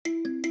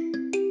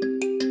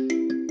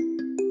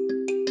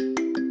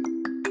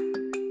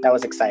that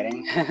was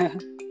exciting.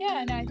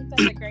 Yeah, no, I think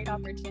that's a great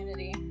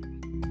opportunity.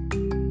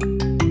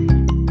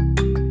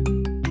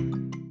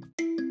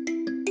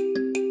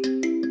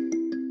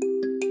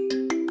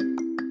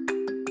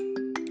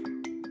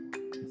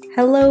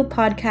 Hello,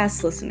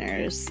 podcast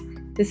listeners.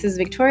 This is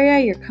Victoria,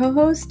 your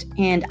co-host,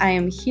 and I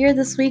am here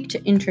this week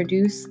to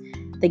introduce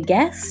the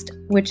guest,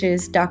 which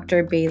is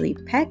Dr. Bailey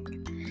Peck,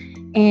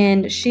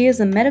 and she is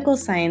a medical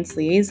science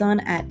liaison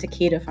at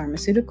Takeda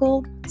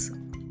Pharmaceuticals.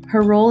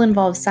 Her role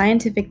involves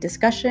scientific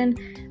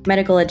discussion,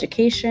 medical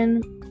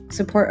education,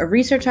 support of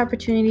research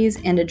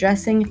opportunities, and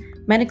addressing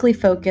medically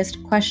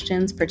focused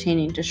questions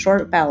pertaining to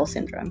short bowel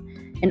syndrome,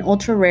 an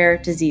ultra-rare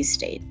disease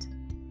state.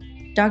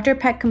 Dr.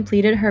 Peck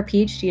completed her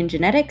PhD in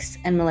genetics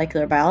and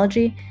molecular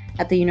biology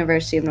at the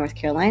University of North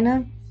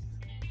Carolina,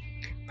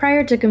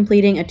 prior to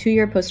completing a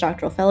 2-year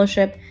postdoctoral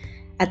fellowship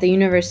at the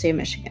University of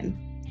Michigan.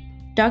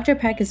 Dr.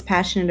 Peck is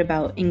passionate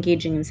about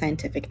engaging in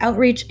scientific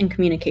outreach and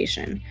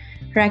communication.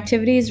 Her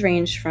activities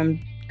range from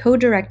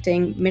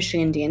co-directing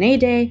Michigan DNA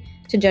Day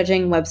to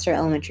judging Webster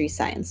Elementary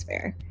Science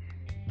Fair.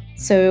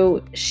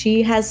 So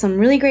she has some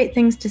really great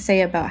things to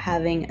say about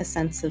having a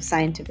sense of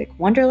scientific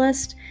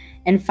wanderlust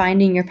and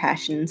finding your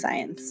passion in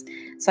science.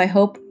 So I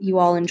hope you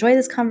all enjoy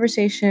this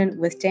conversation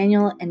with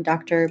Daniel and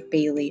Dr.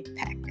 Bailey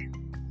Peck.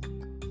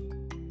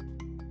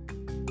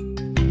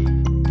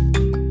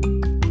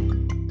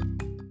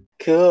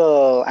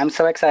 Cool. I'm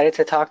so excited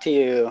to talk to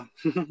you.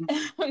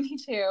 Me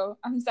too.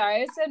 I'm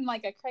sorry. It's been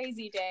like a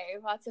crazy day.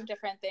 Lots of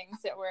different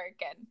things at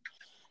work. And,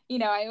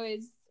 I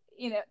always,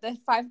 the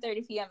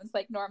 5:30 p.m. is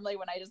like normally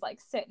when I just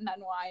like sit and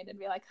unwind and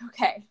be like,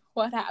 okay,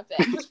 what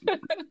happened?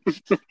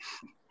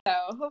 So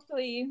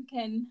hopefully you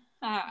can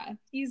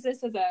use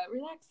this as a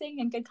relaxing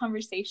and good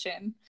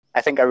conversation.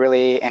 I think a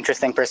really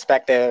interesting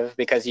perspective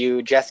because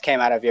you just came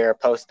out of your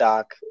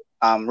postdoc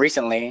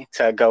recently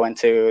to go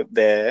into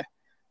the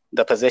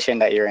position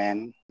that you're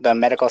in, the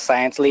medical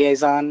science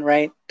liaison,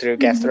 right? Through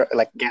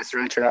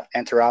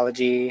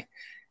gastroenterology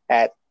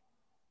at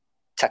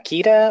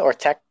Takeda or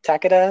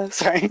Takeda,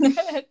 sorry.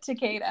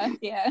 Takeda,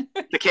 yeah.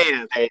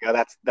 Takeda, there you go.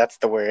 That's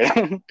the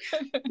word.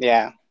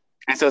 Yeah.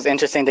 And so it's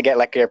interesting to get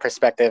like your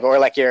perspective or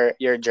like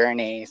your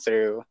journey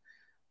through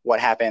what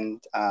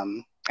happened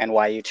and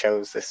why you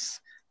chose this,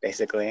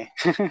 basically.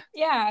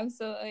 Yeah,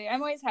 absolutely.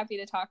 I'm always happy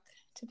to talk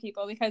to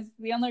people because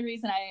the only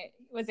reason I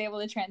was able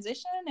to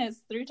transition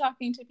is through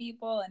talking to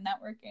people and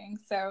networking.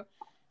 So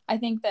I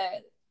think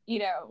that,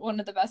 one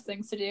of the best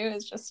things to do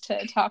is just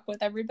to talk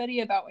with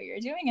everybody about what you're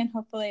doing, and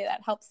hopefully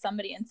that helps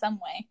somebody in some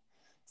way.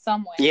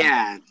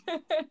 Yeah,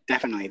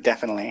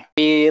 definitely.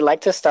 We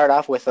like to start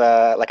off with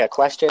a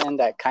question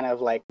that kind of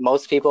like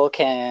most people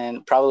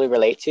can probably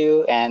relate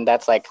to, and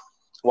that's like,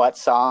 what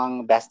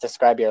song best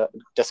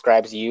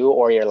describes you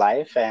or your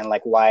life, and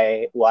like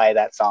why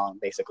that song,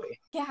 basically?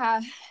 Yeah.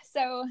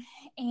 So,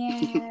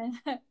 and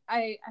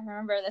I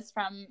remember this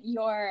from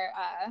your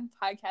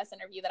podcast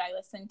interview that I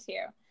listened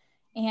to,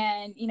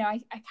 and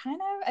I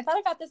thought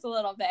about this a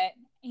little bit,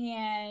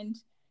 and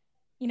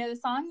the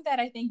song that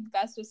I think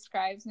best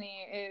describes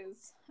me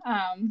is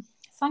a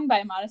song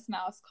by Modest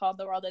Mouse called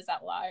 "The World Is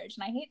at Large,"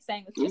 and I hate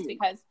saying this just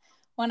because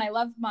I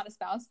love Modest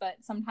Mouse, but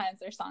sometimes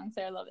their songs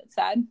are a little bit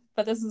sad,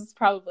 but this is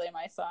probably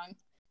my song.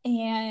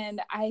 And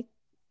I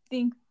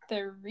think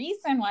the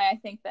reason why I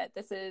think that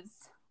this is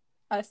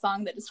a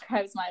song that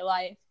describes my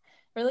life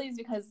really is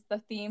because the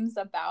themes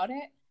about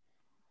it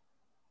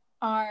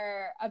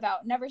are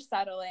about never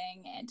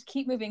settling and to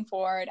keep moving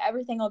forward.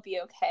 Everything will be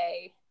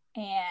okay.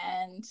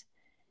 And,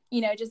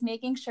 just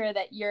making sure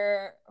that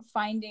you're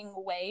finding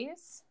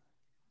ways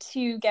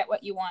to get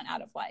what you want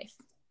out of life.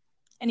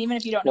 And even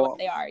if you don't know what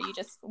they are, you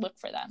just look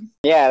for them.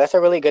 Yeah, that's a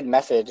really good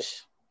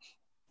message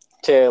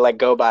to like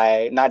go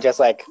by, not just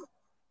like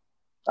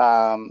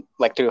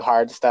through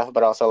hard stuff,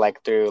 but also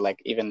like through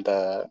like even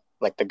the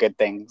good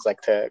things,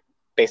 like to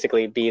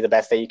basically be the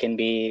best that you can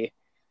be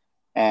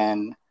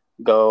and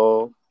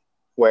go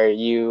where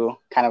you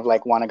kind of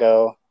like want to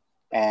go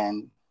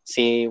and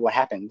see what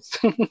happens.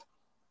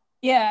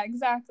 Yeah,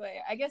 exactly.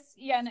 I guess,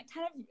 yeah, and it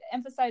kind of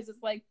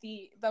emphasizes like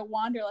the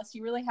wanderlust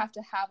you really have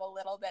to have a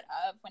little bit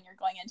of when you're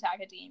going into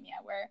academia,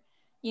 where,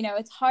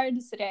 it's hard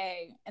to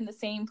stay in the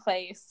same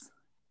place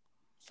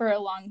for a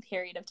long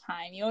period of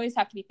time. You always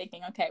have to be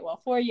thinking, okay, well,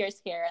 4 years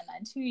here, and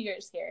then 2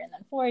 years here, and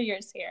then 4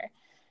 years here.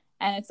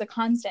 And it's a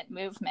constant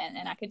movement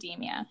in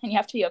academia, and you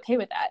have to be okay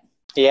with that.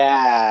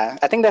 Yeah,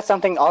 I think that's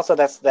something also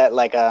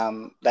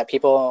that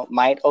people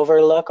might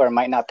overlook or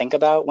might not think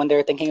about when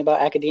they're thinking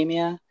about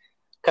academia.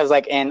 Because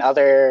like in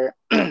other,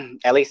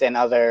 at least in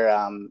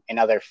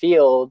other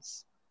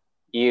fields,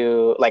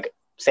 you like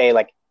say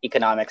like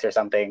economics or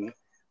something,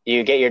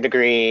 you get your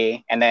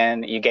degree and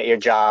then you get your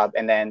job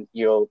and then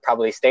you'll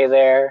probably stay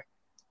there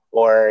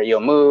or you'll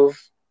move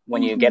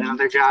when you get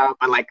another job.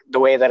 But like the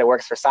way that it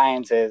works for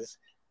science is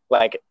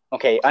like,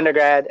 okay,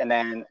 undergrad and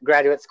then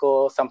graduate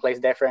school someplace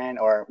different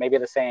or maybe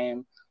the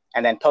same,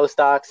 and then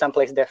postdoc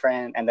someplace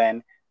different, and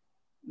then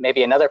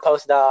maybe another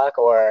postdoc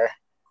or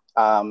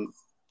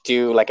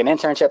do like an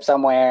internship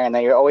somewhere, and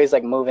then you're always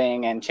like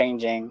moving and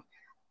changing.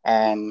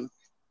 And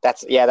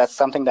that's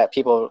something that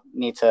people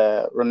need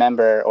to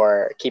remember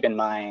or keep in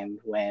mind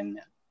when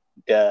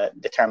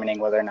determining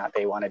whether or not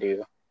they want to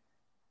do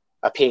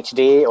a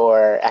PhD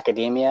or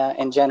academia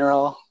in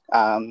general.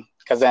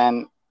 Because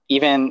then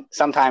even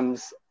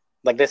sometimes,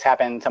 like this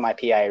happened to my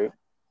PI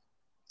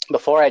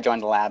before I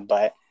joined the lab,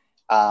 but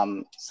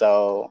and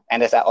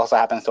this also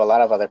happens to a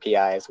lot of other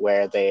PIs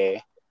where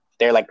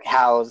they're like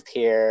housed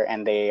here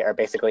and they are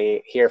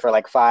basically here for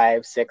like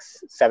 5,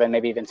 6, 7,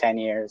 maybe even 10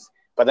 years.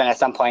 But then at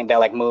some point they'll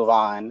like move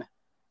on,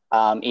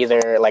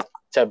 either like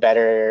to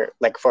better,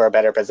 like for a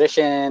better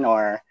position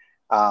or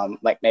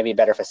like maybe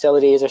better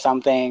facilities or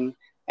something.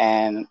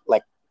 And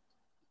like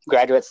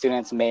graduate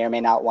students may or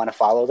may not want to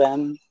follow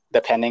them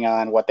depending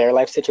on what their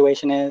life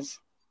situation is.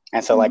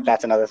 And so like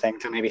that's another thing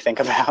to maybe think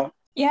about.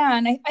 Yeah,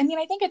 and I mean,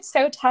 I think it's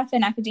so tough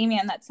in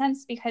academia in that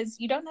sense because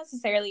you don't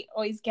necessarily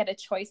always get a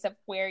choice of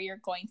where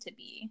you're going to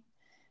be.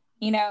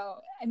 You know,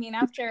 I mean,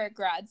 after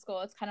grad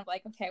school, it's kind of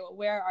like, okay, well,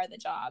 where are the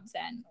jobs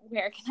and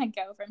where can I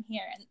go from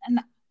here?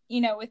 And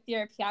you know, with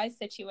your PI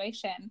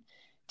situation,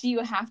 do you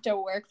have to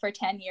work for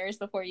 10 years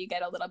before you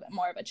get a little bit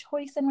more of a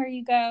choice in where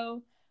you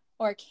go?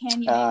 Or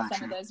can you make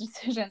some of those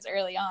decisions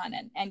early on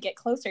and get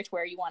closer to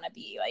where you want to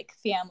be, like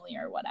family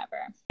or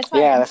whatever?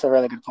 Yeah, that's a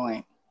really good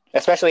point.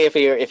 Especially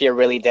if you're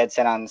really dead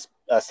set on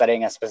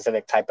studying a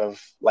specific type of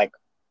like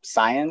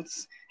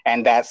science,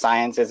 and that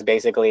science is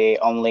basically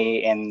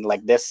only in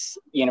like this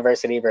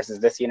university versus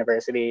this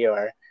university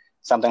or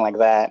something like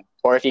that.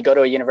 Or if you go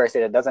to a university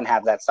that doesn't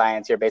have that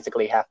science, you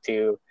basically have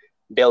to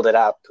build it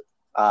up,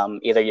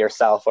 either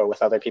yourself or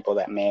with other people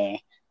that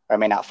may or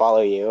may not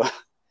follow you.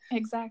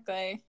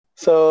 Exactly.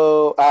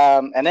 So,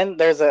 and then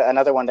there's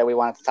another one that we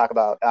wanted to talk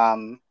about,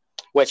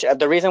 which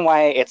the reason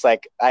why it's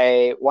like,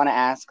 I want to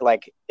ask,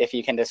 like, if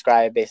you can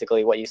describe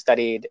basically what you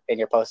studied in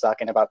your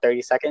postdoc in about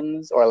 30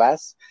 seconds or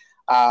less.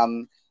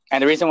 And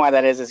the reason why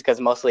that is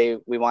because mostly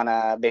we want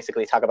to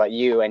basically talk about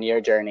you and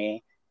your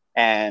journey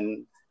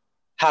and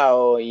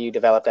how you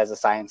developed as a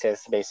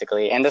scientist,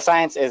 basically. And the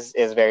science is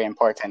very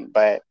important,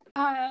 but.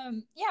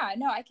 Yeah,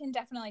 no, I can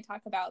definitely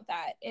talk about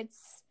that.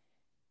 It's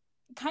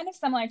kind of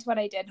similar to what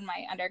I did in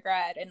my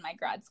undergrad and my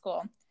grad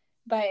school.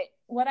 But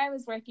what I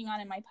was working on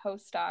in my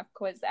postdoc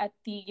was at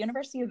the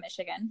University of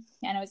Michigan,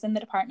 and it was in the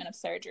Department of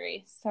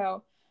Surgery.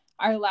 So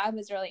our lab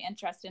was really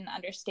interested in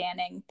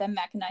understanding the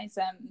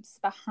mechanisms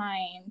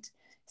behind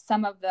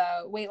some of the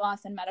weight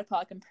loss and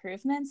metabolic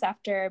improvements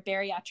after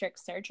bariatric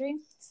surgery,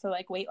 so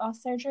like weight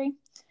loss surgery.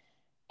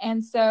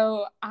 And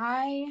so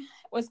I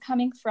was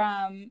coming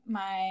from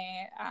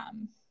my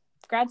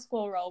grad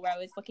school role where I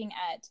was looking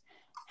at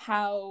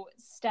how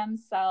stem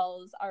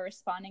cells are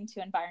responding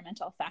to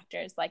environmental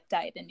factors like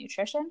diet and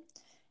nutrition.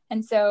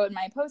 And so in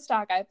my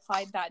postdoc, I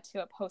applied that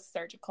to a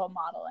post-surgical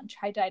model and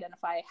tried to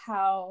identify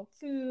how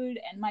food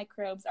and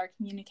microbes are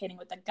communicating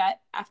with the gut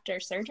after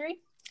surgery.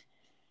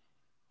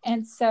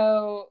 And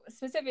so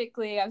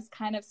specifically, I was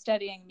kind of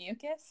studying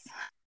mucus,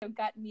 so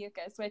gut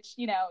mucus, which,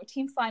 you know,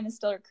 Team Slime is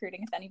still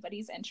recruiting if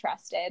anybody's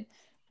interested.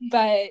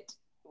 But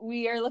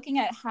we are looking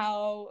at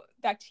how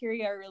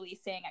bacteria are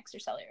releasing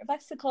extracellular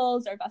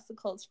vesicles or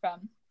vesicles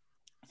from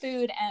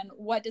food and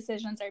what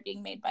decisions are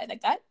being made by the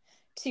gut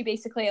to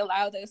basically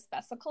allow those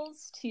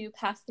vesicles to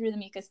pass through the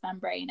mucous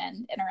membrane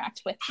and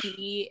interact with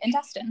the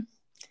intestine.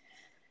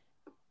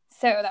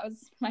 So that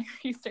was my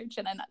research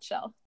in a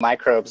nutshell.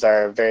 Microbes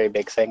are a very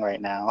big thing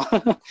right now.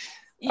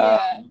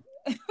 Yeah.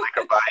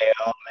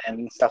 Microbiome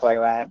and stuff like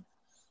that.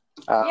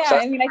 Yeah, so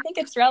I mean, I think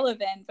it's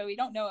relevant, but we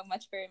don't know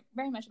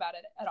very much about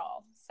it at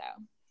all. So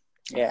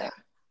yeah,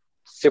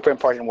 super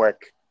important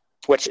work,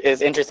 which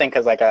is interesting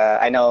because like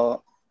I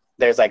know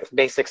there's like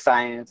basic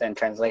science and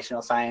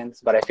translational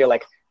science, but I feel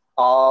like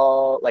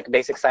all like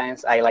basic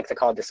science I like to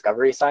call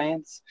discovery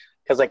science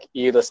because like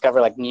you discover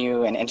like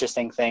new and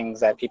interesting things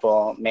that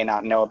people may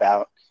not know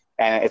about,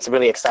 and it's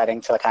really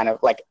exciting to kind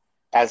of like,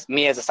 as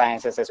a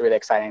scientist, it's really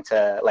exciting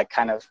to like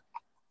kind of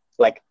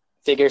like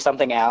figure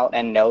something out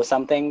and know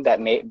something that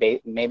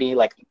maybe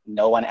like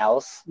no one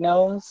else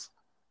knows.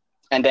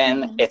 And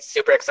then it's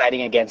super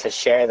exciting again to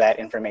share that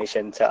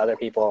information to other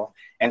people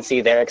and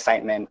see their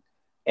excitement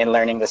in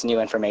learning this new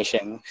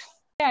information.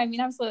 Yeah, I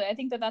mean, absolutely. I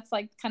think that that's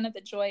like kind of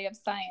the joy of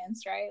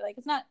science, right? Like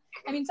it's not,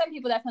 I mean, some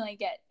people definitely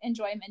get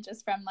enjoyment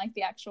just from like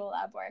the actual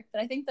lab work,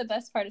 but I think the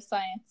best part of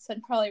science,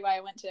 and probably why I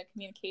went to a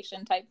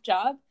communication type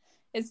job,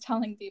 is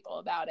telling people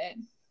about it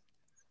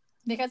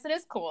because it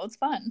is cool. It's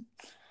fun.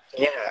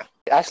 Yeah,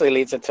 it actually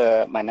leads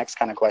into my next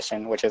kind of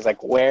question, which is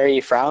like, where are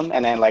you from?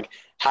 And then like,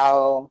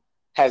 how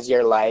has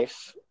your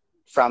life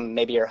from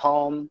maybe your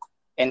home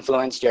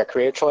influenced your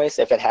career choice,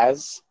 if it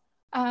has?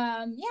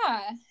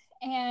 Yeah,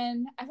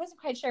 and I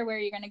wasn't quite sure where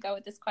you're going to go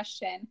with this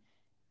question,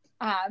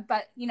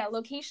 but you know,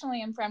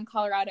 locationally I'm from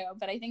Colorado,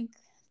 but I think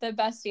the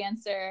best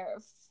answer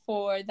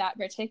for that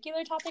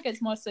particular topic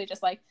is mostly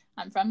just like,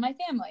 I'm from my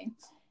family.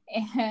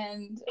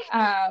 And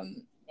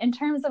in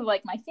terms of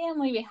like my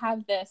family, we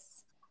have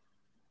this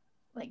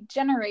like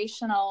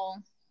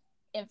generational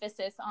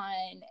emphasis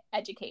on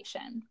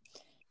education.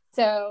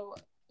 So,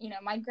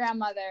 my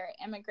grandmother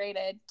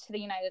immigrated to the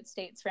United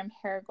States from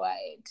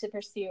Paraguay to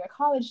pursue a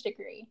college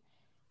degree.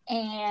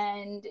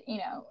 And,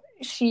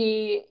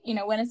 she,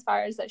 went as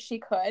far as that she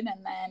could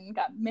and then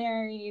got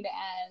married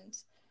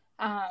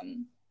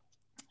and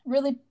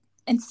really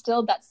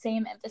instilled that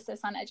same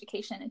emphasis on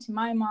education into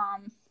my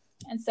mom.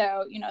 And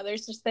so,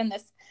 there's just been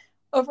this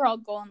overall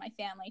goal in my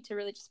family to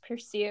really just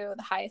pursue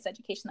the highest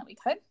education that we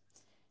could.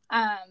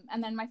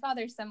 And then my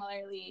father,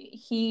 similarly,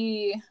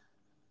 he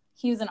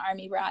was an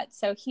Army brat.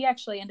 So he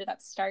actually ended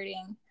up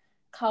starting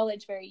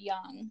college very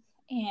young.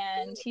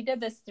 And he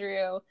did this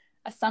through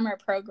a summer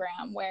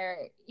program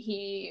where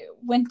he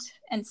went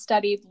and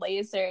studied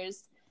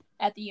lasers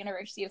at the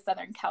University of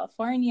Southern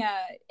California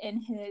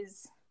in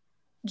his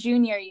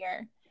junior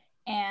year.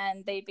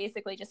 And they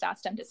basically just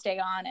asked him to stay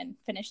on and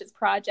finish his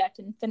project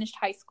and finished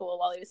high school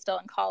while he was still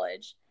in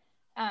college.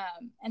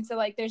 And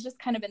so there's just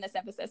kind of been this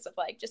emphasis of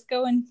just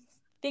go and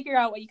figure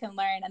out what you can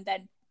learn. And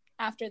then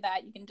after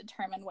that, you can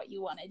determine what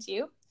you want to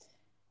do.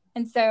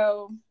 And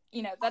so,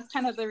 that's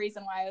kind of the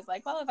reason why I was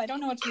like, well, if I don't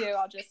know what to do,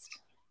 I'll just,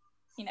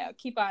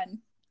 keep on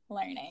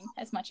learning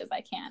as much as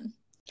I can.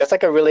 That's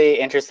a really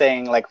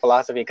interesting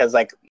philosophy, because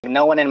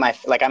no one in my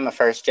I'm a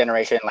first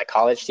generation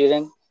college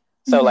student.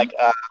 So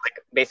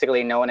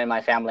basically no one in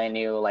my family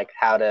knew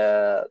how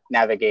to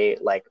navigate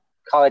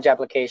college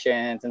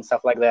applications and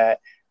stuff like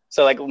that.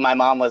 So my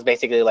mom was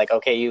basically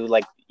okay,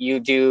 you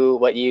do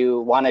what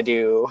you want to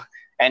do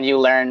and you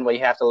learn what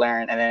you have to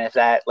learn, and then if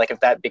that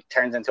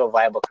turns into a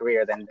viable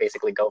career, then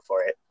basically go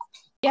for it.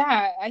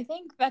 Yeah, I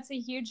think that's a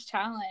huge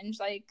challenge.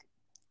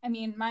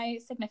 My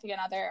significant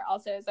other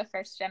also is a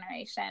first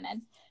generation,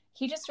 and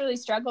he just really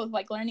struggled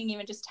with learning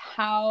even just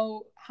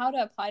how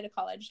to apply to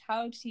college,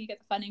 how to get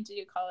the funding to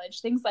do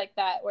college, things like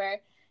that,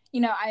 where,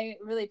 I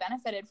really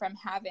benefited from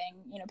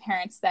having,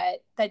 parents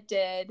that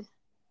did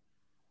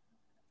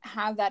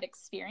have that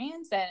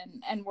experience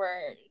and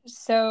were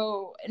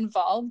so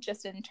involved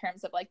just in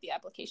terms of the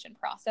application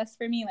process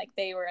for me.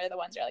 They were the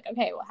ones who are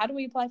okay, well, how do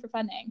we apply for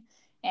funding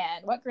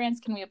and what grants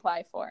can we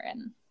apply for?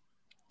 And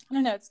I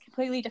don't know, it's a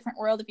completely different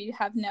world if you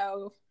have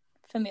no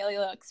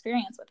familial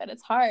experience with it.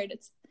 It's hard.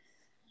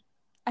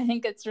 I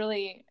think it's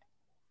really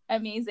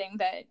amazing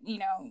that,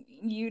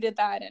 you did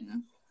that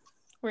and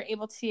were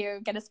able to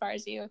get as far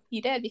as you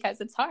did,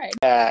 because it's hard.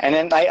 Yeah, and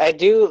then I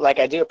do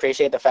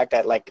appreciate the fact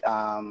that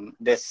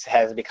this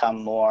has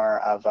become more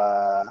of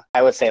a,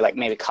 I would say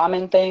maybe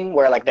common thing,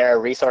 where there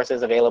are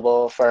resources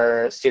available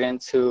for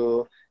students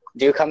who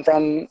do come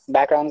from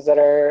backgrounds that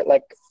are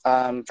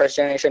first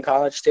generation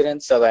college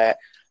students, so that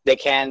they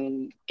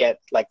can get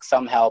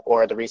some help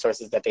or the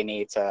resources that they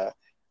need to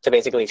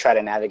basically try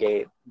to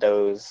navigate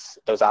those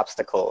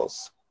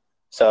obstacles.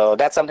 So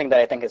that's something that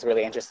I think is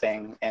really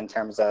interesting, in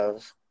terms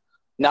of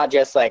not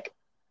just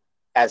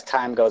as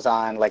time goes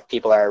on,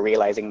 people are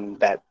realizing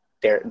that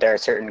there are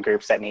certain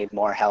groups that need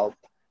more help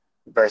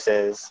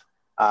versus,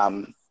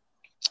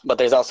 but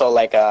there's also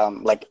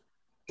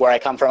where I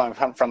come from,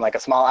 a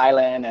small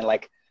island,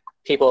 and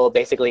people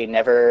basically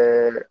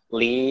never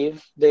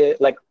leave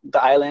the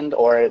island,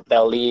 or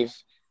they'll leave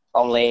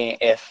only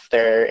if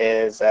there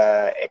is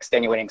a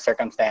extenuating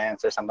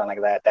circumstance or something like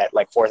that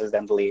forces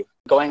them to leave.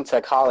 Going to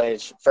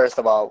college, first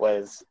of all,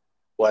 was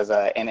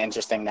an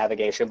interesting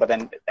navigation, but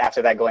then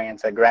after that, going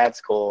into grad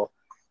school,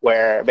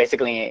 where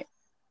basically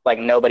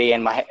nobody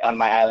on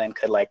my island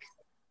could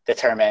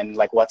determine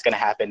what's going to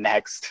happen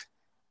next.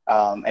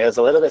 It was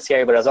a little bit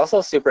scary, but it was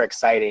also super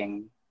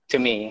exciting to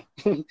me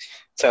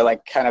to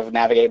kind of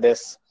navigate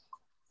this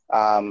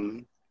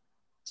kind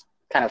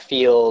of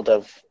field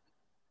of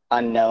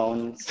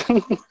unknowns.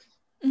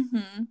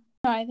 Mm-hmm.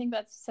 No, I think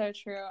that's so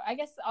true. I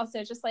guess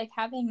also just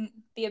having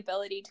the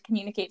ability to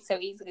communicate so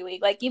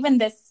easily, even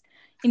this,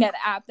 the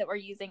app that we're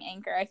using,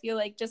 Anchor, I feel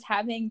just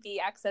having the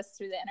access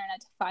through the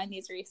internet to find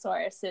these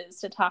resources,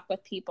 to talk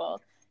with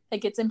people,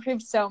 it's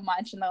improved so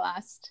much in the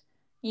last,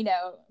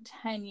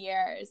 10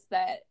 years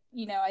that,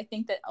 I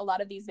think that a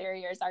lot of these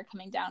barriers are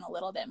coming down a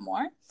little bit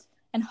more.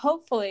 And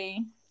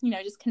hopefully,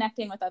 just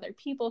connecting with other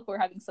people who are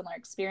having similar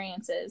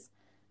experiences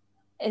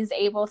is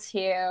able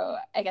to,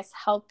 I guess,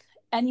 help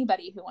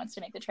anybody who wants to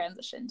make the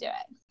transition do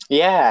it.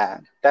 Yeah,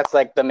 that's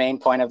the main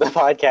point of the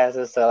podcast,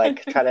 is to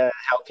try to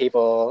help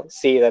people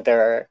see that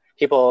there are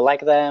people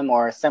like them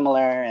or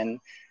similar, and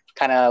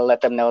kind of let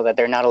them know that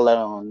they're not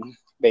alone,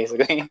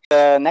 basically.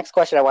 The next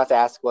question I wanted to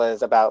ask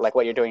was about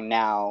what you're doing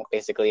now,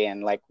 basically,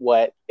 and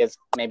what is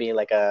maybe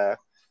a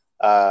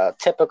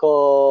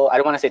typical, I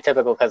don't want to say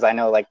typical, because I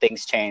know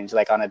things change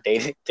on a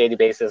daily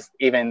basis,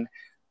 even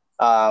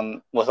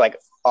with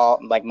all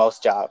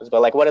most jobs,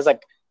 but what is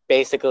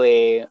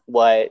basically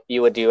what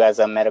you would do as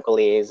a medical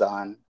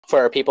liaison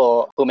for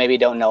people who maybe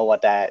don't know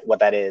what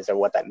that is or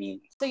what that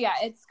means? So yeah,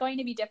 it's going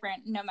to be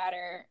different no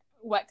matter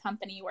what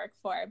company you work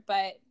for,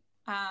 but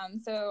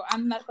so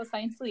I'm a medical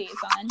science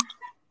liaison,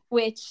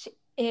 which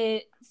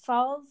it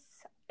falls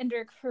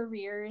under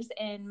careers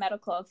in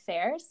medical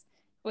affairs,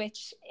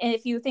 which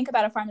if you think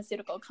about a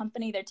pharmaceutical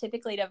company, they're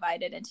typically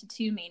divided into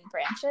two main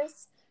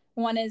branches.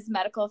 One is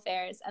medical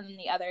affairs, and then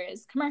the other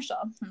is commercial.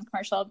 And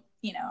commercial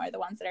are the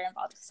ones that are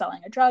involved with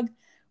selling a drug,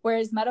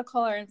 whereas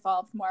medical are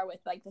involved more with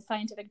like the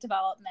scientific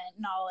development,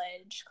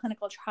 knowledge,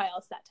 clinical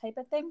trials, that type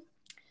of thing.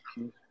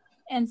 Mm-hmm.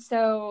 And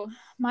so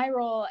my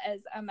role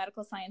as a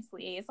medical science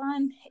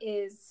liaison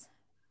is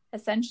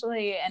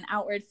essentially an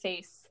outward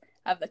face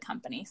of the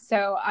company.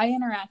 So I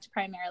interact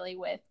primarily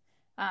with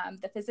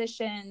the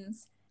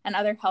physicians and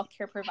other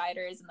healthcare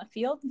providers in the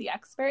field, the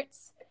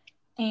experts.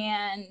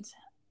 And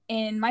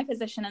in my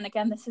position, and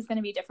again, this is going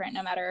to be different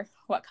no matter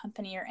what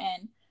company you're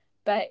in,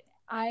 but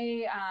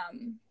I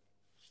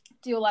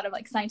do a lot of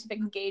like scientific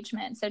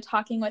engagement. So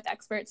talking with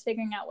experts,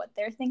 figuring out what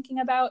they're thinking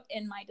about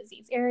in my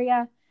disease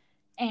area,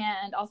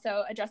 and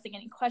also addressing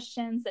any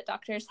questions that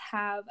doctors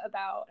have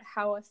about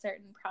how a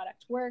certain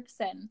product works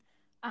and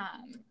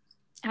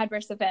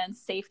adverse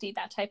events, safety,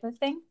 that type of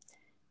thing.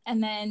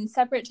 And then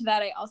separate to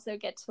that, I also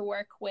get to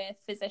work with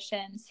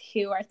physicians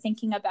who are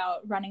thinking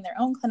about running their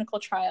own clinical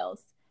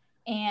trials.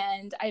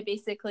 And I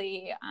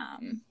basically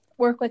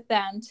work with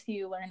them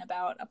to learn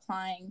about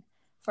applying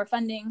for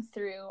funding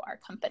through our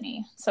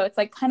company. So it's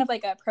like kind of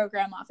like a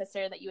program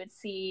officer that you would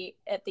see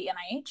at the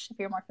NIH, if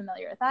you're more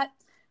familiar with that,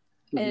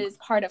 is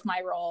part of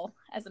my role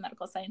as a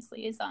medical science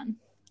liaison.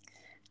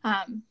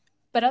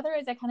 But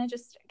otherwise, I kind of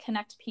just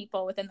connect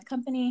people within the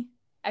company,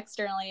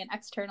 externally and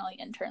externally,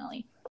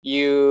 internally.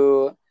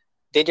 You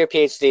did your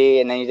PhD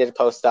and then you did a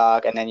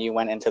postdoc and then you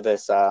went into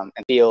this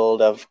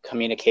field of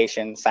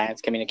communication,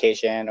 science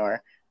communication,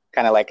 or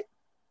kind of like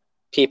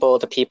people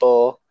to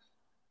people.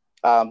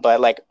 But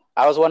like,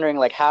 I was wondering,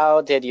 like,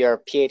 how did your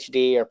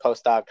PhD or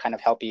postdoc kind of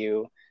help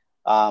you,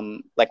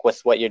 like with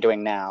what you're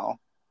doing now?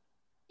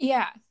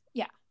 Yeah.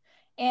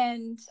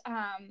 And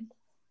I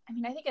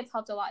mean, I think it's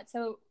helped a lot.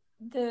 So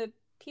the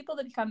people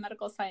that become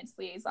medical science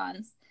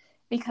liaisons,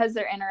 because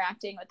they're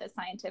interacting with the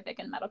scientific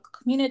and medical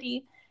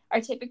community, are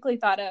typically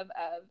thought of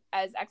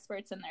as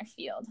experts in their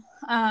field.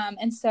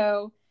 And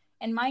so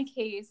in my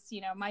case,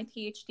 my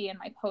PhD and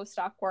my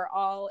postdoc were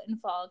all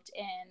involved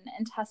in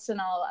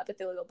intestinal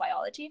epithelial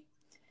biology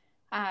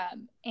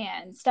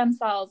and stem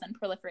cells and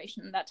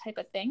proliferation, that type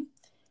of thing.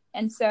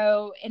 And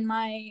so in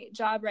my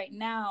job right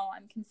now,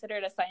 I'm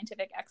considered a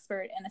scientific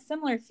expert in a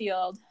similar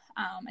field,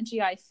 a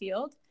GI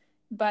field,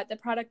 but the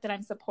product that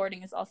I'm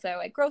supporting is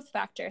also a growth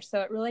factor. So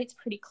it relates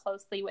pretty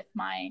closely with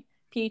my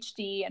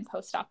PhD and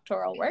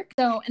postdoctoral work.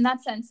 So in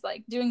that sense,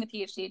 like doing the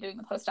PhD, doing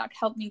the postdoc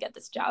helped me get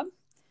this job.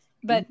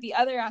 But the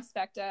other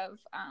aspect of,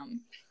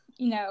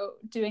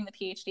 doing the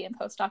PhD and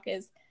postdoc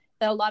is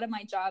that a lot of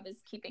my job is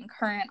keeping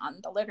current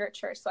on the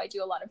literature. So I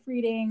do a lot of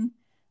reading.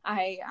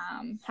 I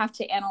have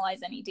to analyze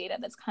any data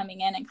that's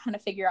coming in and kind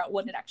of figure out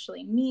what it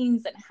actually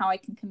means and how I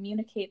can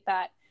communicate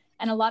that.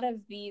 And a lot of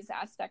these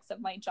aspects of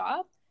my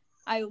job,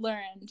 I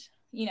learned,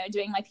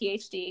 doing my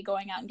PhD,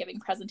 going out and giving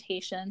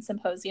presentations,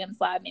 symposiums,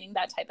 lab meeting,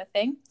 that type of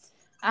thing.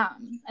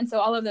 And so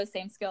all of those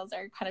same skills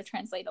are kind of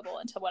translatable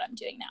into what I'm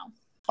doing now.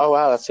 Oh,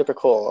 wow. That's super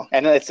cool.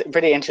 And it's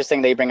pretty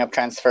interesting that you bring up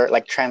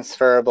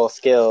transferable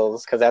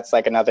skills, because that's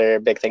like another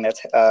big thing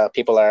that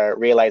people are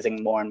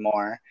realizing more and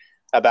more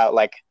about,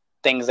 like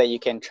things that you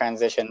can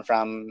transition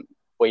from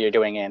what you're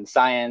doing in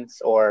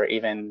science or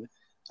even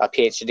a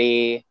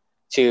PhD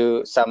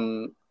to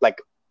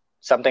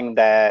something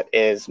that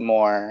is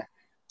more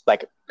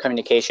like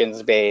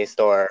communications based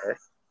or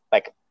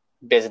like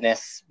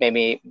business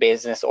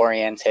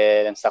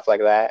oriented and stuff like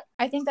that.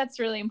 I think that's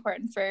really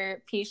important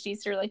for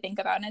PhDs to really think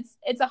about. And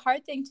it's a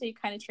hard thing to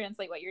kind of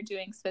translate what you're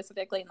doing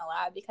specifically in the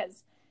lab,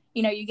 because,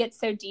 you get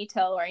so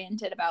detail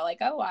oriented about like,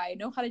 oh, I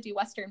know how to do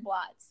Western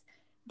blots.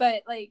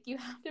 But like you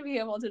have to be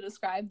able to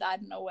describe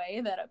that in a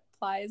way that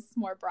applies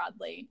more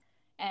broadly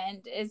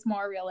and is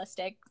more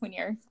realistic when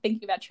you're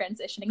thinking about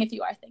transitioning, if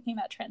you are thinking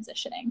about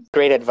transitioning.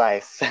 Great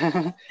advice.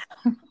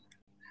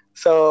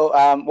 So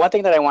one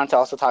thing that I wanted to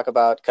also talk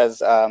about,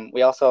 because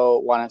we also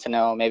wanted to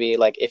know maybe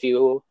like if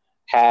you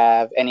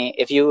have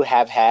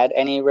had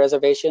any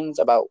reservations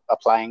about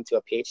applying to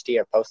a PhD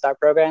or postdoc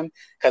program,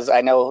 because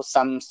I know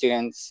some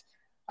students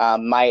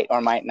might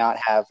or might not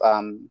have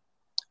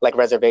like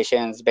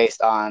reservations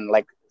based on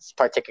like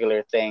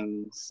particular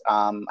things.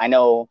 I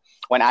know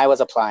when I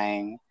was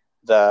applying,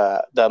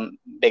 the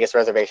biggest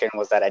reservation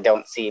was that I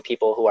don't see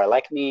people who are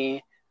like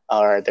me,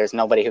 or there's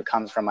nobody who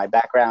comes from my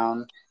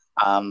background.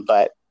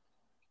 But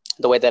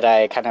the way that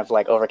I kind of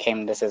like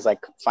overcame this is like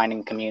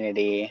finding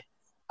community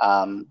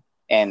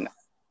in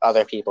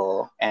other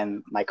people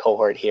and my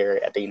cohort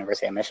here at the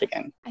University of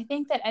Michigan. I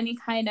think that any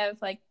kind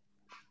of like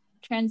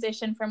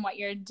transition from what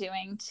you're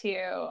doing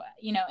to,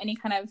 any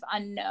kind of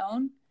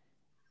unknown,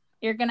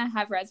 you're going to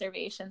have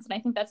reservations. And I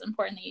think that's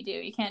important that you do.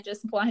 You can't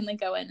just blindly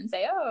go in and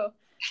say, oh,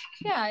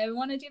 yeah, I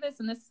want to do this,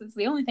 and this is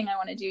the only thing I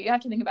want to do. You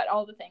have to think about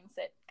all the things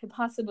that could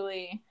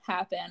possibly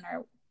happen,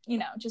 or,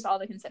 just all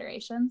the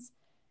considerations.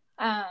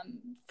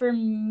 For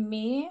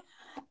me,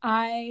 when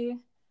I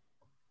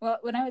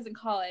was in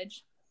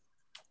college,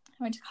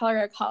 I went to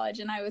Colorado College,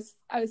 and I was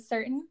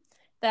certain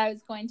that I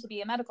was going to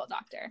be a medical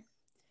doctor.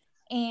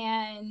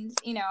 And,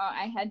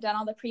 I had done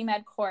all the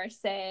pre-med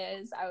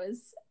courses. I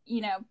was,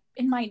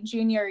 in my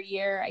junior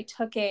year, I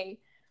took an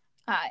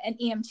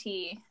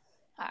EMT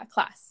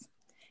class.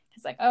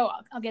 was like, oh,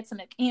 I'll get some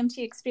EMT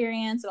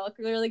experience. It'll look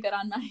really good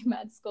on my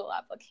med school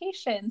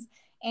applications.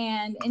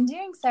 And in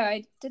doing so,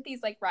 I did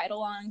these like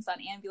ride-alongs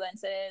on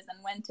ambulances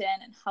and went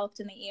in and helped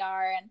in the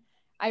ER. And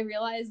I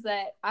realized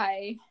that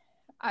I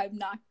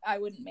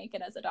wouldn't make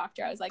it as a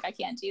doctor. I was like, I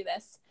can't do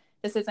this.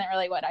 This isn't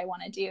really what I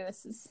want to do.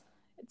 It's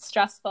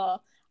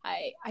stressful.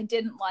 I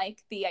didn't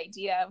like the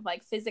idea of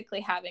like physically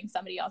having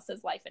somebody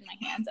else's life in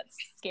my hands. That's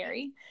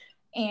scary.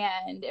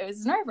 And it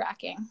was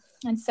nerve-wracking.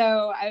 And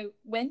so I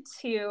went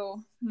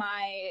to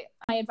my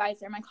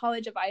advisor, my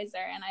college advisor,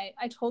 and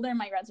I told her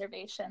my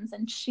reservations,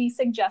 and she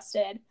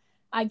suggested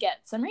I get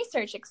some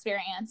research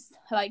experience.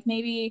 Like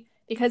maybe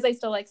because I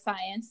still like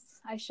science,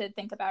 I should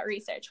think about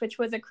research, which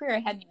was a career I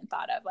hadn't even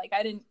thought of. Like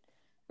I didn't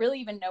really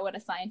even know what a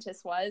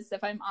scientist was,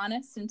 if I'm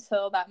honest,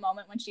 until that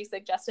moment when she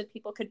suggested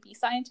people could be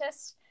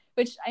scientists,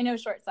 which I know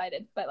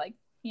short-sighted, but like,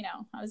 you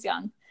know, I was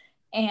young.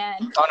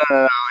 And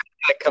no.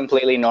 It's like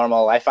completely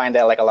normal. I find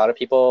that like a lot of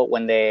people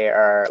when they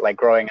are like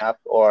growing up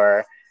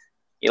or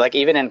like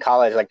even in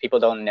college, like people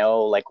don't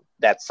know like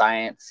that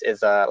science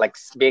is like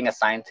being a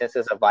scientist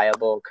is a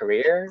viable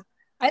career.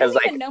 I didn't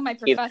like even know my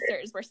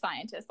professors were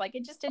scientists. Like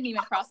it just didn't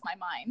even cross my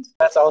mind.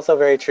 That's also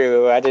very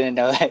true. I didn't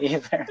know that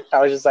either. I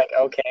was just like,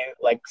 okay,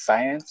 like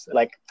science,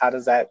 like how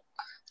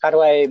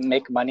do I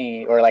make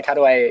money, or like how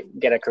do I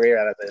get a career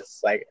out of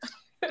this? Like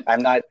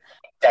I'm not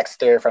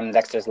Dexter from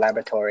Dexter's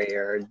Laboratory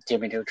or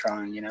Jimmy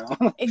Neutron, you know?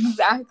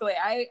 Exactly.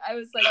 I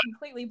was like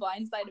completely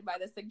blindsided by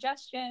the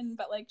suggestion,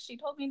 but like she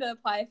told me to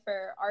apply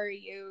for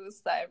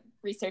REUs, the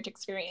research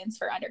experience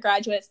for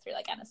undergraduates through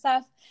like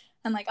NSF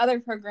and like other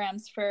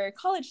programs for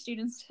college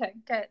students to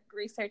get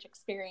research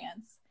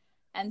experience.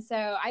 And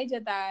so I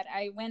did that.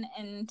 I went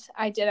and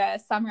I did a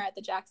summer at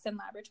the Jackson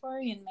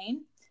Laboratory in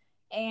Maine,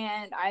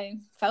 and I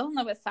fell in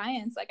love with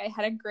science. Like I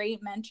had a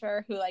great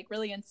mentor who like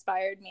really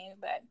inspired me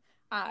that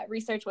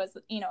research was,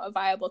 you know, a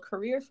viable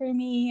career for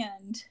me,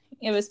 and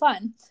it was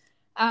fun.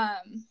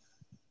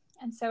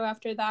 And so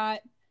after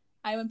that,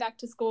 I went back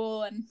to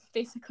school and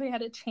basically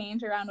had to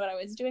change around what I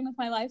was doing with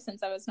my life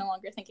since I was no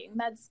longer thinking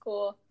med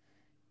school.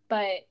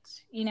 But,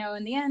 you know,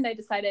 in the end, I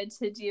decided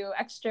to do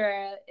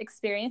extra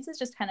experiences,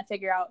 just kind of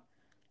figure out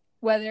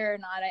whether or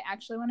not I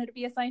actually wanted to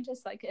be a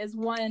scientist. Like, is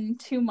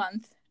 1-2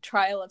 month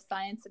trial of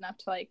science enough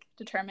to like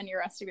determine your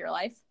rest of your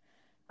life?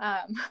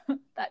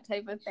 That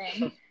type of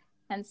thing.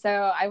 And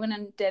so I went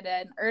and did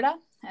an IRTA,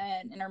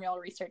 an intramural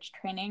research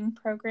training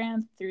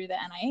program through the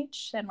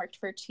NIH, and worked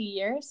for 2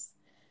 years.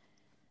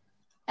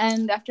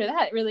 And after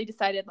that, really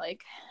decided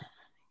like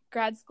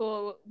grad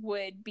school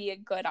would be a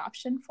good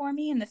option for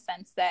me in the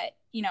sense that,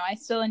 you know, I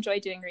still enjoy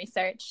doing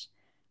research.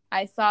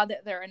 I saw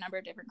that there were a number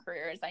of different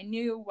careers. I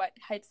knew what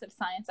types of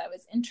science I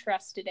was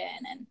interested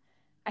in, and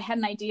I had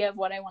an idea of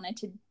what I wanted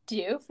to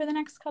do for the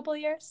next couple of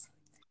years.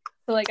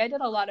 So like I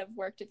did a lot of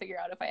work to figure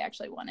out if I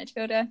actually wanted to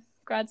go to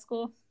grad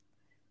school.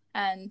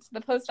 And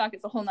the postdoc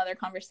is a whole nother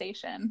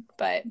conversation,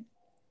 but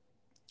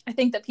I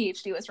think the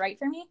PhD was right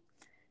for me.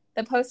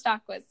 The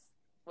postdoc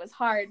was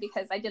hard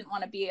because I didn't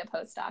want to be a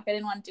postdoc. I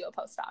didn't want to do a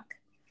postdoc.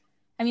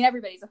 I mean,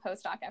 everybody's a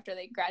postdoc after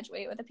they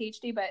graduate with a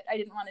PhD, but I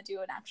didn't want to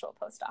do an actual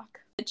postdoc.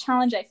 The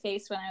challenge I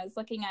faced when I was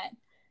looking at,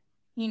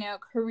 you know,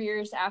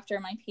 careers after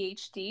my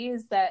PhD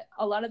is that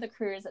a lot of the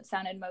careers that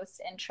sounded most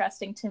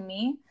interesting to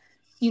me,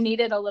 you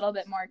needed a little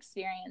bit more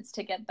experience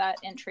to get that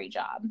entry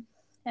job.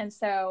 And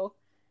so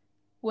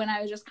when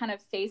I was just kind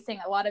of facing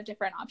a lot of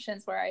different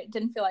options where I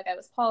didn't feel like I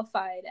was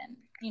qualified and,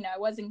 you know, I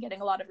wasn't getting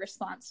a lot of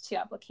response to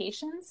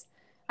applications,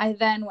 I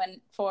then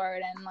went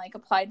forward and like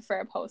applied for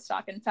a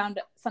postdoc and found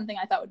something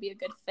I thought would be a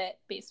good fit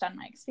based on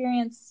my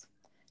experience,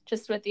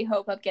 just with the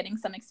hope of getting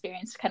some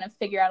experience to kind of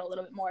figure out a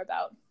little bit more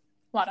about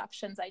what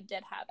options I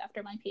did have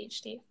after my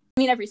PhD.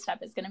 I mean, every step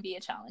is going to be a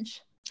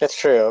challenge. That's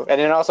true.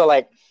 And then also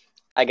like,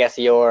 I guess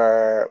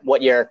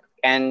what your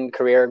end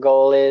career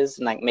goal is,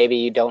 and like maybe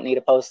you don't need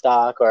a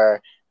postdoc,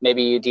 or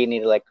maybe you do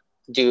need to like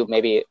do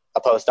maybe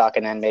a postdoc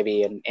and then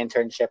maybe an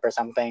internship or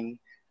something.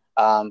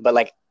 But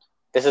like,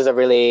 this is a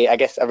really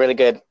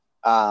good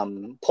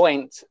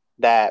point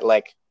that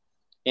like,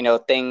 you know,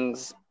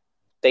 things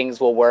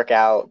will work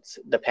out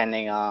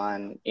depending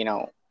on, you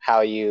know,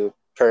 how you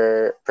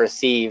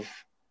perceive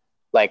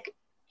like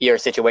your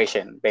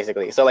situation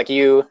basically. So like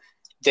you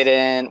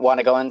didn't want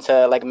to go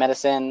into like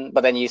medicine,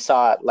 but then you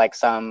sought like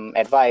some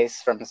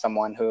advice from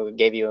someone who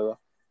gave you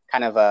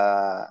kind of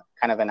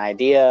an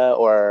idea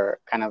or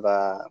kind of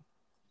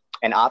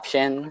an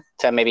option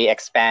to maybe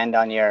expand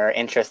on your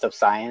interest of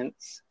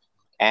science,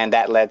 and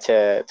that led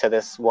to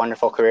this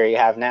wonderful career you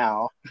have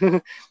now.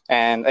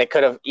 And it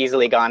could have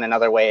easily gone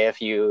another way if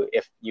you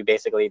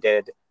basically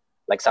did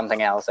like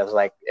something else. I was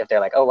like, if they're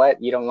like, oh,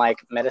 what, you don't like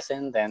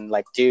medicine, then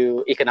like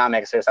do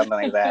economics or something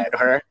like that.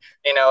 Or,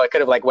 you know, it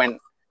could have like went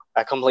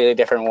a completely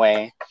different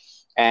way.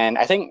 And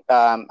I think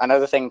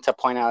another thing to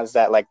point out is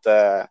that like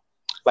the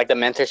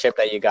mentorship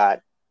that you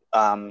got,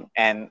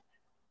 and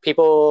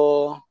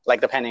people,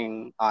 like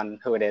depending on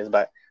who it is,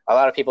 but a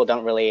lot of people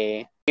don't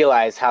really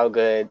realize how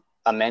good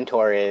a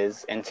mentor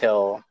is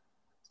until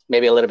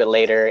maybe a little bit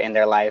later in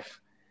their life.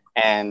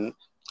 And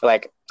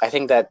like I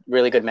think that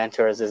really good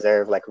mentors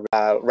deserve like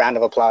a round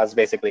of applause,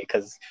 basically,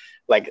 because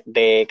like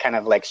they kind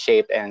of like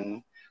shape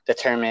and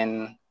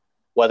determine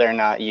whether or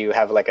not you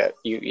have like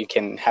you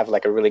can have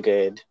like a really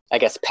good, I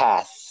guess,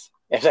 path,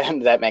 if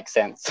that makes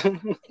sense.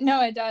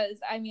 No, it does.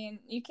 I mean,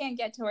 you can't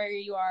get to where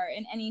you are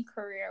in any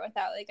career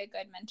without like a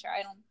good mentor,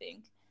 I don't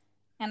think.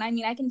 And I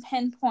mean, I can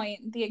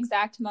pinpoint the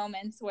exact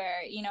moments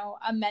where, you know,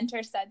 a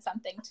mentor said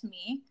something to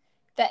me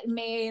that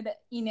made,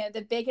 you know,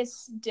 the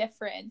biggest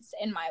difference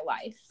in my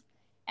life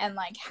and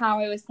like how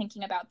I was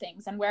thinking about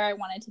things and where I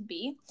wanted to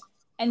be.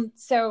 And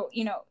so,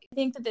 you know, I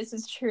think that this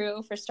is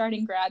true for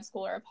starting grad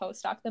school or a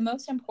postdoc. The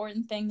most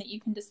important thing that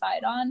you can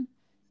decide on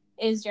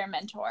is your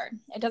mentor.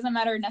 It doesn't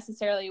matter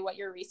necessarily what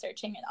you're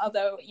researching,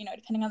 although, you know,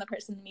 depending on the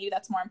person, maybe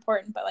that's more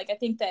important. But like, I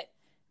think that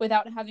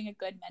without having a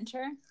good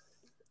mentor,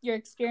 your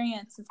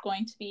experience is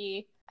going to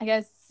be, I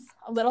guess,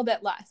 a little bit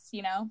less,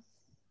 you know,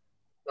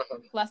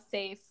 less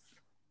safe,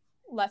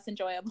 less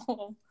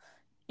enjoyable,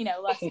 you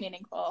know, less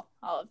meaningful,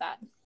 all of that.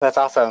 That's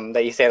awesome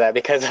that you say that,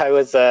 because I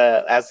was,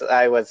 as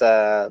I was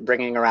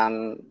bringing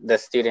around the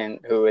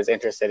student who is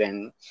interested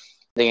in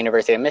the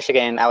University of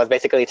Michigan, I was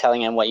basically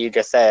telling him what you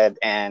just said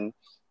and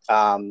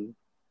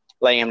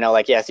letting him know,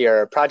 like, yes,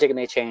 your project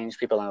may change,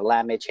 people in the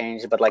lab may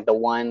change, but like the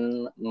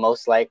one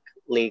most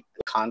likely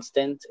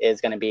constant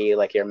is going to be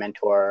like your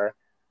mentor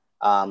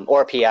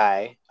or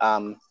PI,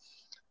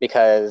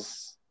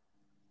 because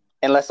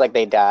unless like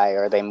they die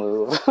or they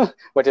move,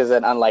 which is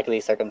an unlikely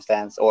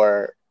circumstance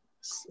or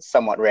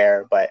somewhat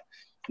rare, but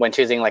when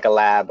choosing like a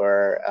lab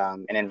or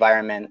an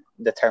environment,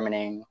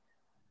 determining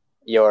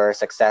your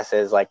success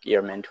is like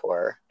your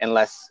mentor,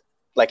 unless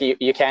like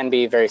you can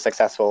be very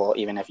successful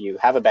even if you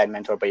have a bad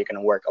mentor, but you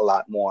can work a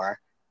lot more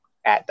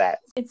at that.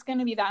 It's going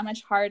to be that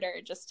much harder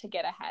just to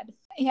get ahead.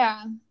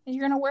 Yeah,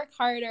 you're going to work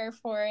harder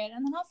for it.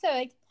 And then also,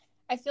 like,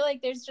 I feel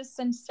like there's just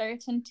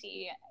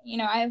uncertainty. You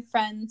know, I have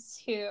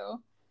friends who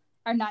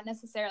are not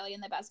necessarily in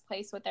the best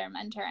place with their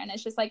mentor. And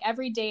it's just like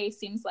every day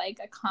seems like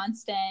a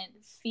constant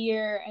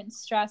fear and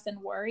stress and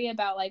worry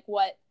about like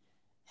what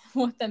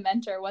the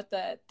mentor, what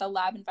the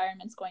lab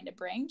environment's going to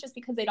bring, just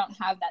because they don't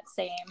have that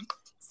same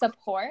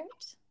support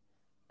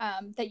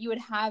that you would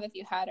have if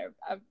you had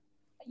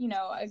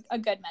a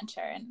good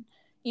mentor. And,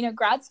 you know,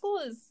 grad school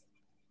is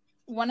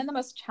one of the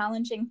most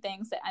challenging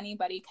things that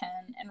anybody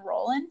can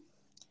enroll in.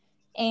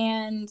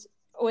 And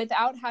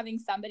without having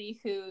somebody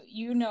who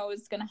you know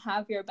is going to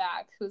have your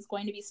back, who's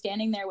going to be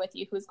standing there with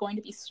you, who's going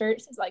to be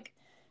like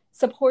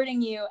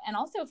supporting you and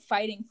also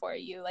fighting for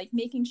you, like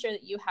making sure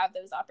that you have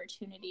those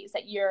opportunities,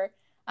 that you're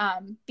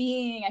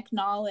being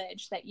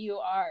acknowledged, that you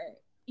are,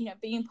 you know,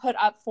 being put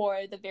up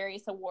for the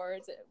various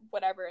awards,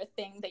 whatever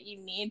thing that you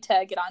need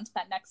to get on to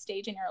that next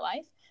stage in your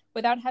life,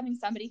 without having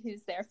somebody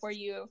who's there for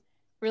you,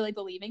 really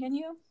believing in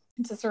you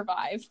to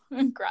survive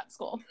in grad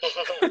school.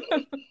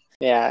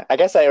 Yeah, I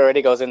guess that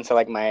already goes into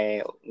like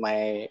my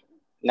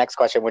next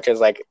question, which is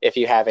like if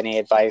you have any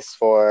advice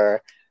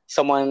for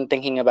someone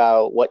thinking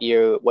about what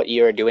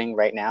you're doing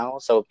right now.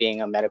 So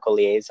being a medical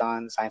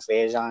liaison, science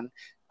liaison,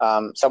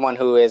 someone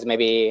who is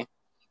maybe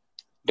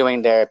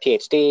doing their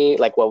PhD,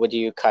 like what would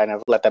you kind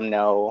of let them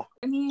know?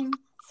 I mean,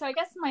 so I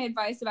guess my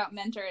advice about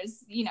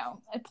mentors, you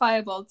know,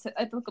 applicable to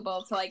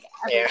like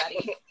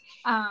everybody.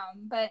 Yeah.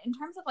 But in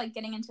terms of like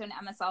getting into an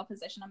MSL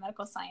position, a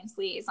medical science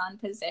liaison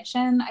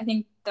position, I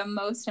think the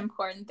most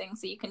important things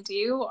that you can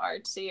do are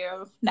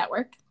to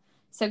network.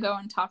 So go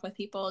and talk with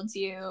people,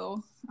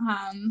 do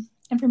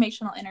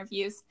informational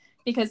interviews,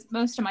 because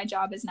most of my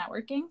job is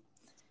networking.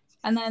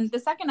 And then the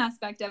second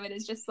aspect of it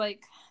is just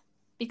like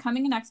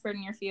becoming an expert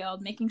in your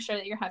field, making sure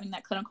that you're having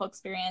that clinical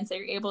experience, that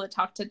you're able to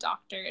talk to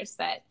doctors,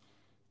 that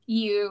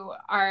you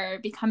are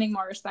becoming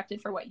more respected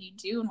for what you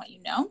do and what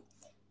you know.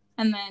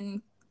 And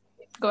then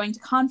going to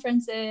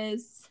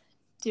conferences,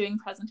 doing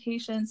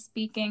presentations,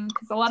 speaking,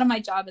 because a lot of my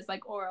job is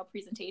like oral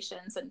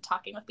presentations and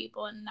talking with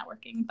people and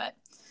networking. But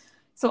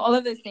so all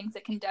of those things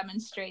that can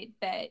demonstrate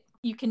that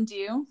you can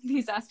do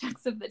these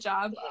aspects of the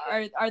job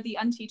are the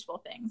unteachable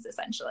things,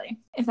 essentially,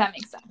 if that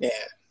makes sense.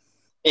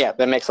 Yeah,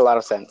 that makes a lot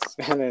of sense.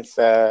 And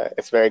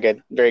it's very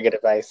good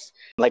advice.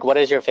 Like, what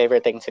is your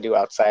favorite thing to do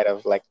outside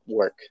of like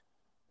work?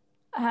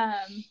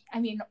 I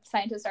mean,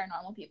 scientists are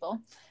normal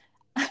people,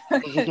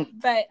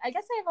 but I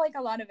guess I have like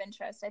a lot of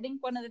interest. I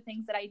think one of the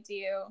things that I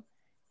do,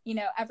 you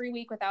know, every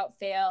week without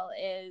fail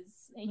is,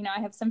 you know,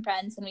 I have some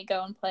friends and we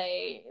go and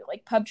play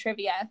like pub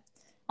trivia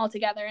all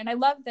together. And I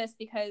love this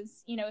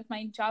because, you know, with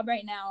my job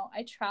right now,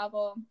 I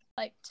travel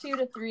like 2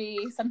 to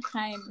 3,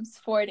 sometimes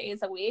 4 days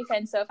a week.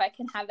 And so if I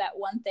can have that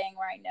one thing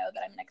where I know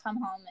that I'm going to come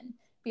home and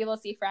be able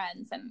to see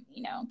friends and,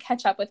 you know,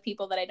 catch up with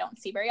people that I don't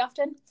see very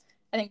often,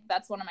 I think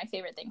that's one of my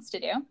favorite things to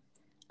do.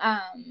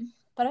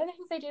 But other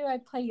things I do, I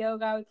play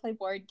yoga, we play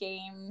board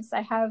games.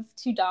 I have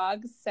 2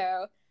 dogs,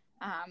 so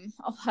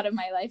a lot of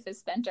my life is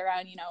spent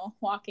around, you know,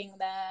 walking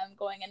them,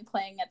 going and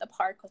playing at the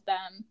park with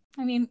them.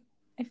 I mean,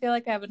 I feel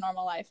like I have a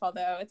normal life,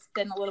 although it's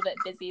been a little bit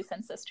busy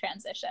since this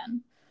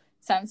transition.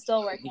 So I'm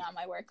still working on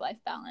my work-life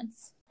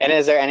balance. And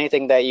is there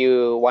anything that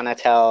you want to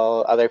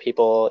tell other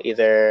people,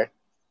 either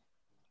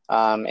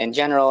in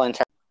general,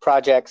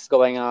 projects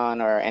going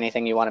on or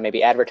anything you want to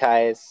maybe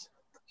advertise?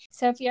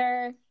 So if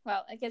you're,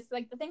 well, I guess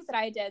like the things that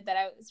I did that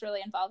I was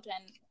really involved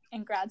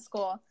in grad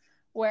school,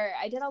 where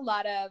I did a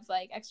lot of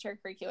like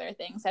extracurricular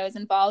things. I was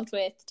involved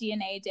with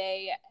DNA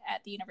Day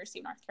at the University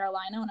of North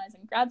Carolina when I was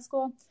in grad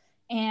school.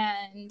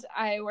 And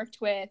I worked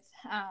with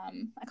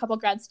a couple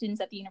grad students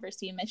at the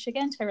University of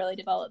Michigan to really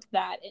develop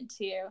that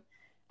into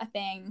a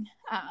thing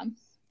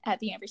at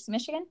the University of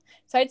Michigan.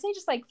 So I'd say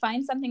just like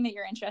find something that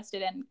you're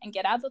interested in and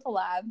get out of the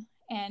lab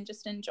and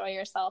just enjoy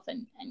yourself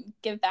and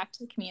give back to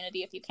the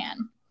community if you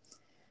can.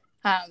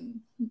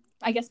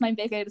 I guess my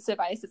biggest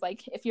advice is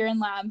like, if you're in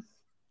lab,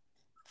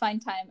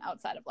 find time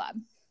outside of lab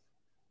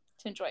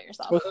to enjoy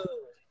yourself.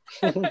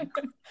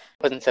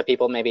 Wasn't to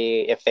people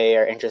maybe if they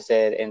are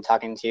interested in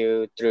talking to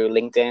you through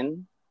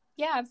LinkedIn?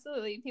 Yeah,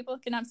 absolutely. People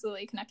can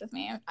absolutely connect with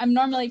me. I'm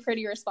normally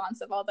pretty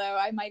responsive, although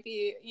I might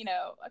be,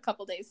 a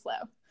couple days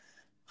slow.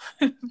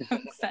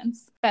 Makes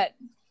sense. But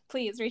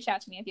please reach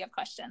out to me if you have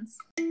questions.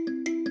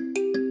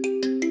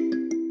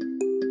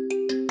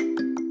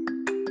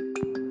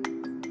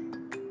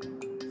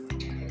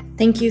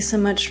 Thank you so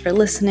much for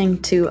listening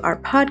to our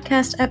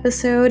podcast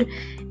episode.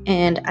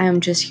 And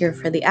I'm just here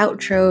for the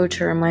outro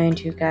to remind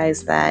you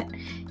guys that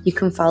you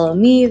can follow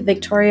me,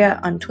 Victoria,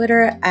 on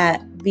Twitter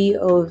at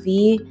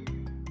VOVASQUEZ_.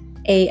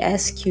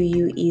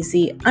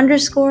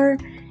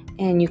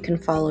 And you can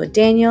follow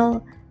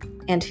Daniel,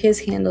 and his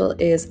handle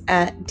is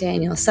at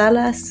Daniel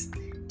Salas,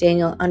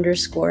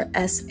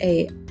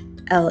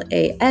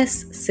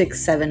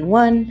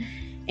 Daniel_SALAS671.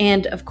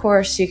 And of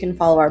course, you can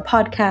follow our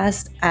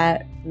podcast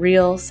at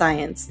Real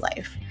Science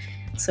Life.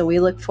 So we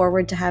look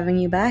forward to having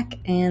you back,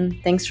 and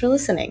thanks for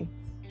listening.